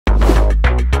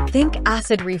Think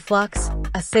acid reflux,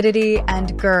 acidity,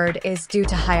 and GERD is due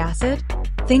to high acid?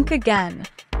 Think again.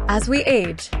 As we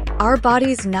age, our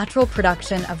body's natural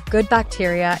production of good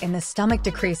bacteria in the stomach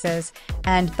decreases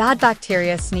and bad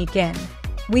bacteria sneak in,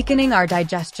 weakening our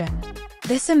digestion.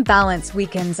 This imbalance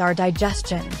weakens our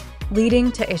digestion,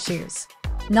 leading to issues.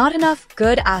 Not enough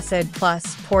good acid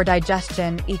plus poor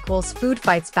digestion equals food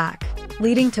fights back,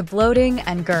 leading to bloating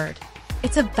and GERD.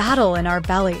 It's a battle in our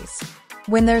bellies.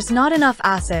 When there's not enough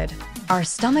acid, our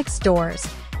stomach's doors,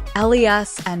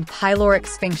 LES and pyloric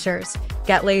sphinctures,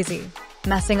 get lazy,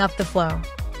 messing up the flow.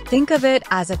 Think of it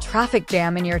as a traffic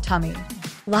jam in your tummy.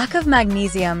 Lack of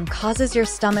magnesium causes your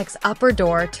stomach's upper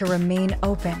door to remain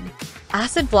open.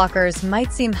 Acid blockers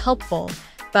might seem helpful,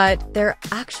 but they're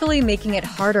actually making it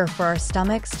harder for our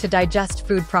stomachs to digest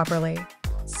food properly.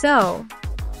 So,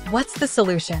 what's the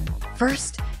solution?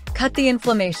 First, cut the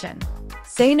inflammation.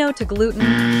 Say no to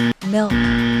gluten, milk,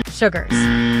 sugars.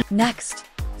 Next,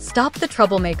 stop the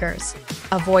troublemakers.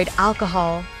 Avoid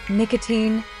alcohol,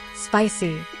 nicotine,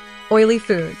 spicy, oily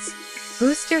foods.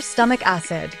 Boost your stomach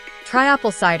acid. Try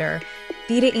apple cider,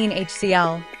 betaine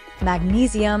HCl,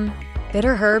 magnesium,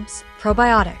 bitter herbs,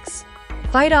 probiotics.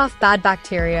 Fight off bad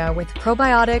bacteria with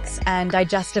probiotics and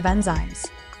digestive enzymes.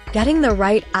 Getting the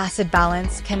right acid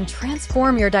balance can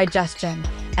transform your digestion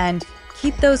and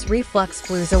keep those reflux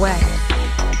blues away.